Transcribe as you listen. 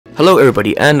Hello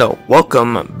everybody and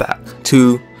welcome back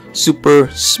to Super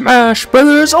Smash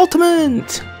Bros.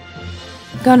 Ultimate!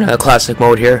 Got a classic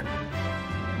mode here.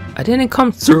 I didn't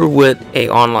come through with a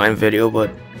online video,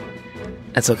 but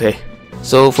that's okay.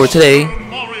 So for today,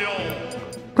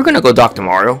 we're gonna go Dr.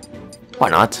 Mario. Why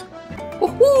not?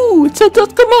 Woohoo! It's a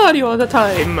Dr. Mario all the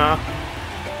time!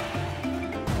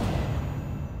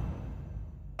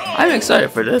 I'm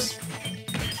excited for this.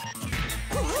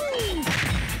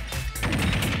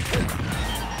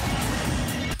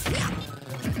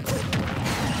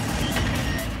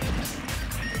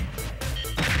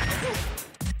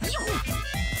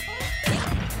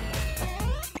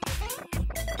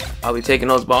 I'll be taking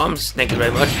those bombs. Thank you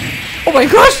very much. Oh my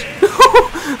gosh!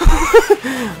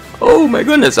 Oh my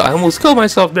goodness, I almost killed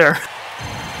myself there.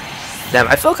 Damn,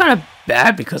 I feel kind of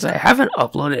bad because I haven't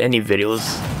uploaded any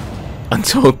videos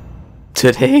until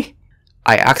today.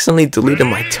 I accidentally deleted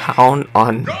my town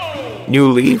on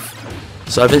New Leaf.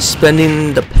 So I've been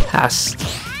spending the past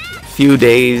few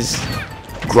days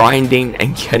grinding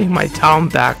and getting my town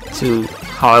back to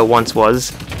how it once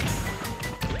was.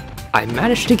 I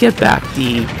managed to get back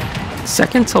the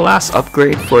second to last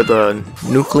upgrade for the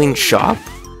Nuclean Shop,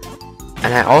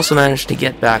 and I also managed to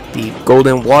get back the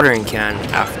golden watering can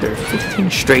after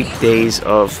 15 straight days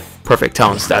of perfect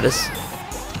town status.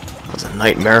 It was a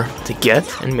nightmare to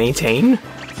get and maintain,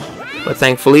 but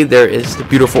thankfully there is the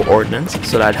beautiful ordnance,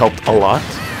 so that helped a lot.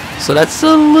 So that's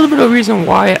a little bit of reason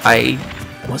why I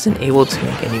wasn't able to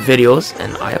make any videos,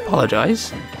 and I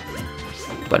apologize.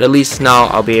 But at least now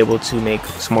I'll be able to make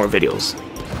some more videos.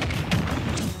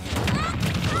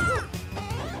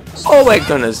 Oh my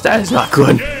goodness, that is not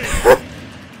good.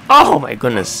 Oh my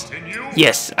goodness.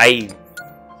 Yes, I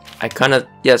kinda,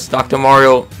 yes, Dr.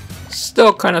 Mario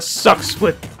still kinda sucks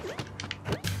with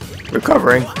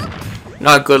recovering.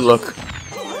 Not a good look.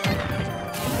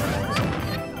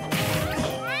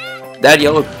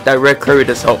 That red Kirby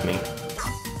just helped me.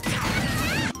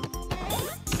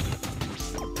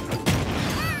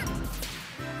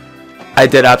 I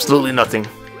did absolutely nothing.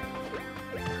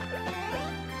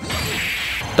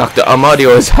 Dr.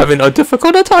 Amadio is having a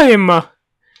difficult time.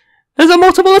 There's a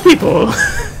multiple of people.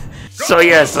 So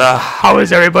yes, how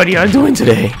is everybody doing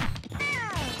today?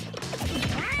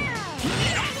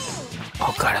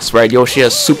 Oh god, that's right. Yoshi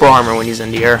has super armor when he's in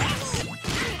the air.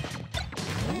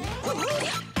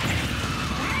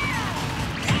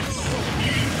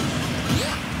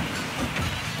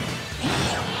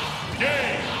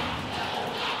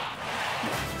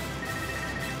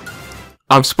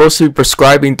 I'm supposed to be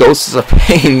prescribing doses of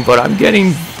pain, but I'm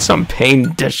getting some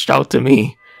pain dished out to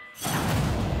me.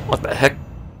 What the heck?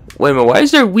 Wait a minute, why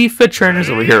is there Wii Fit trainers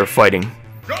over here fighting?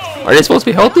 Are they supposed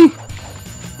to be healthy?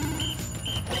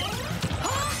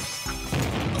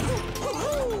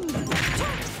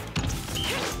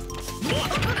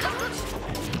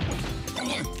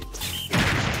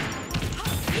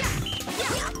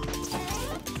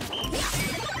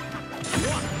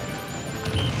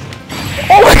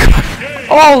 Oh my god!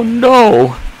 Oh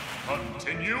no!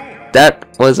 That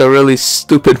was a really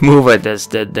stupid move I just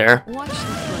did there.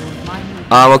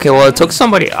 Okay, well it took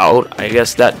somebody out. I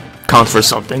guess that counts for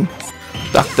something.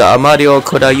 Dr. Amadio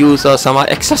could use some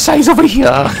exercise over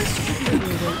here.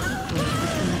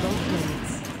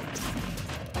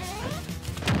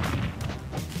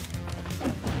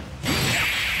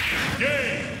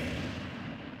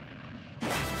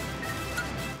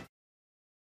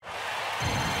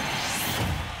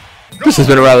 This has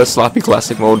been a rather sloppy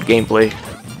classic mode gameplay.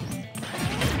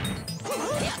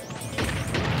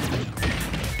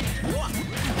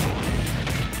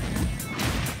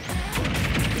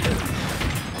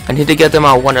 I need to get them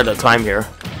out one at a time here,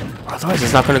 otherwise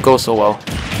it's not going to go so well.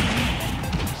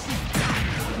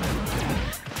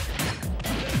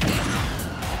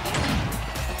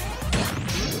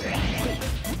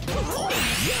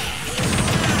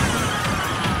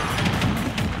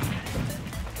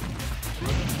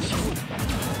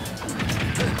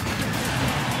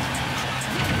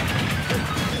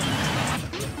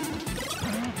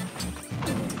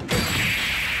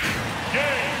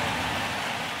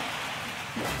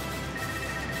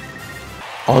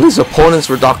 All these opponents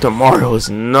for Dr. Mario is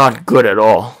not good at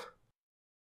all.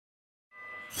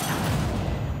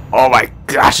 Oh my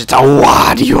gosh, it's a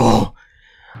Wario!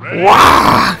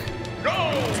 Wow!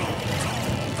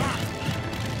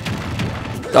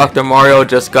 Dr. Mario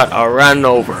just got ran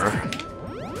over.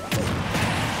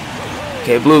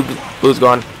 Okay, blue's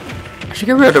gone. I should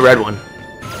get rid of the red one.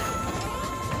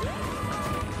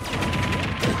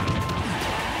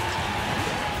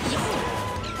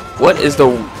 What is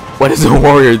the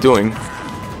warrior doing?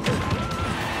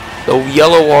 The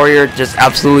yellow warrior just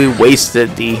absolutely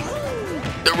wasted the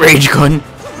rage gun.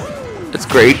 That's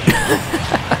great.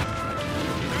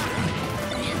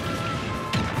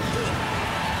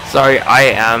 Sorry,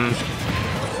 I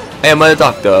am a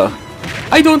doctor.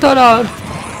 I don't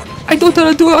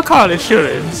wanna do a car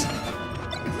insurance.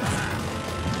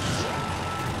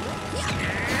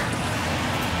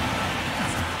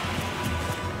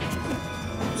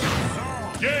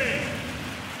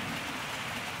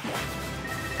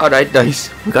 Alright,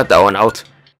 nice. We got that one out.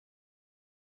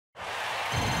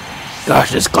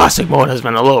 Gosh, this classic mode has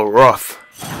been a little rough.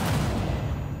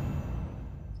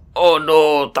 Oh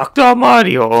no, Dr.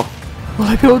 Mario! Will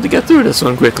I be able to get through this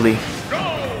one quickly?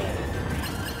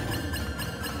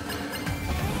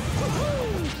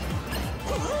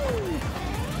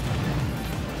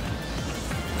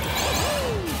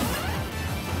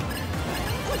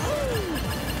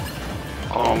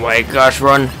 Oh my gosh,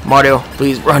 run! Mario,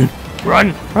 please run!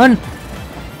 Run! Run!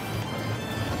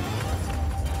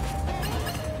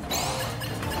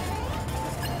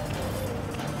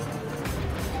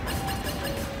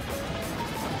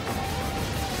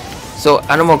 So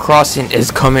Animal Crossing is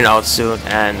coming out soon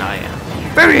and I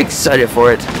am very excited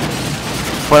for it.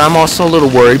 But I'm also a little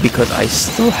worried because I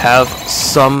still have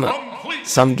some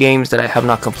games that I have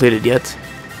not completed yet.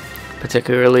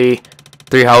 Particularly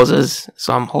Three Houses,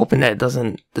 so I'm hoping that it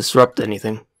doesn't disrupt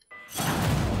anything.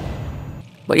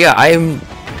 But yeah, I'm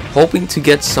hoping to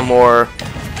get some more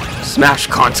Smash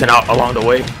content out along the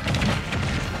way.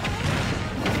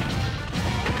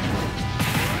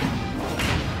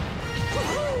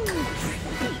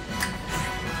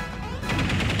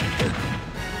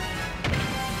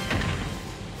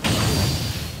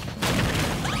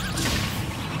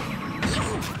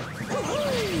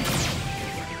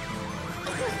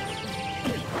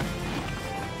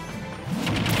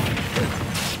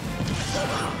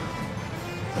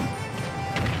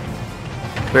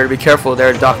 Better be careful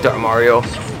there, Dr. Mario,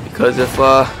 because if,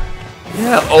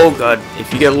 yeah, oh god,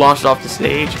 if you get launched off the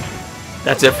stage,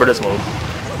 that's it for this mode.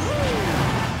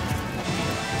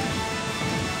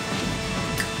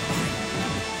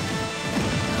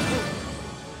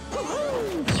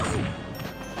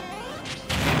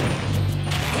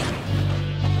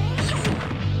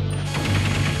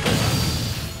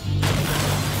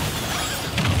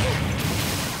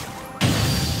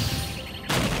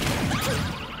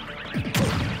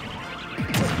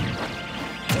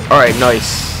 Alright,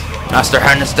 nice. Master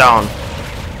hand is down.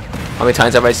 How many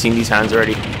times have I seen these hands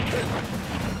already?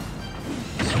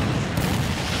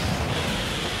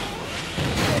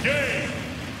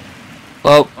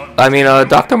 Well, I mean,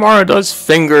 Dr. Mario does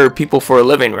finger people for a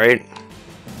living, right?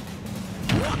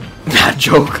 Bad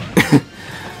joke.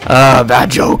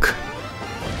 Bad joke.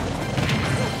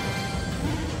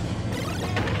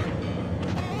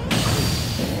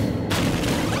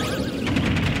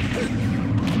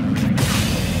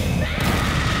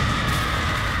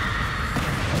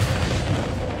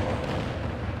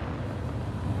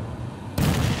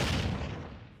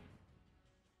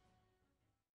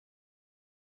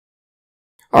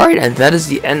 Alright, and that is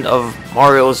the end of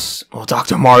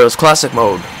Dr. Mario's classic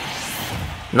mode.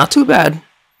 Not too bad.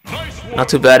 Not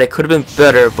too bad. It could have been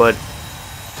better, but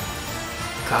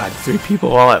god, 3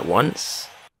 people all at once?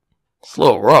 It's a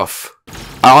little rough.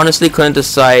 I honestly couldn't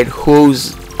decide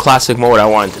whose classic mode I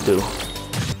wanted to do.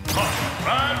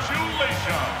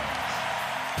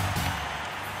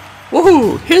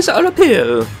 Woohoo! Here's an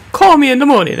appeal. Call me in the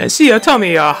morning and see tell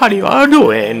me how you are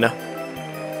doing.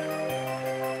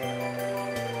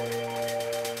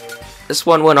 This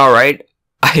one went alright.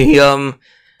 I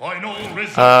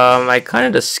kind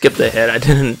of just skipped ahead. I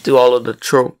didn't do all of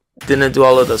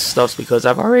the stuffs because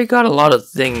I've already got a lot of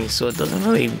things, so it doesn't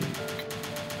really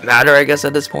matter, I guess,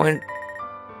 at this point.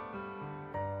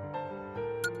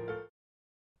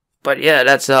 But yeah,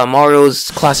 that's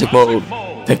Mario's classic mode.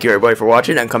 Thank you everybody for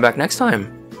watching, and come back next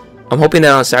time. I'm hoping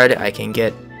that on Saturday I can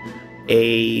get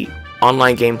a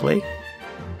online gameplay.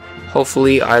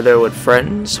 Hopefully either with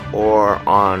friends or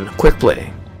on quick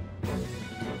play.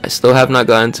 I still have not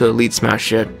gotten to Elite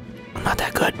Smash yet. I'm not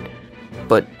that good.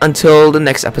 But until the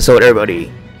next episode,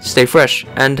 everybody, stay fresh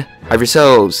and have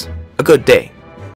yourselves a good day.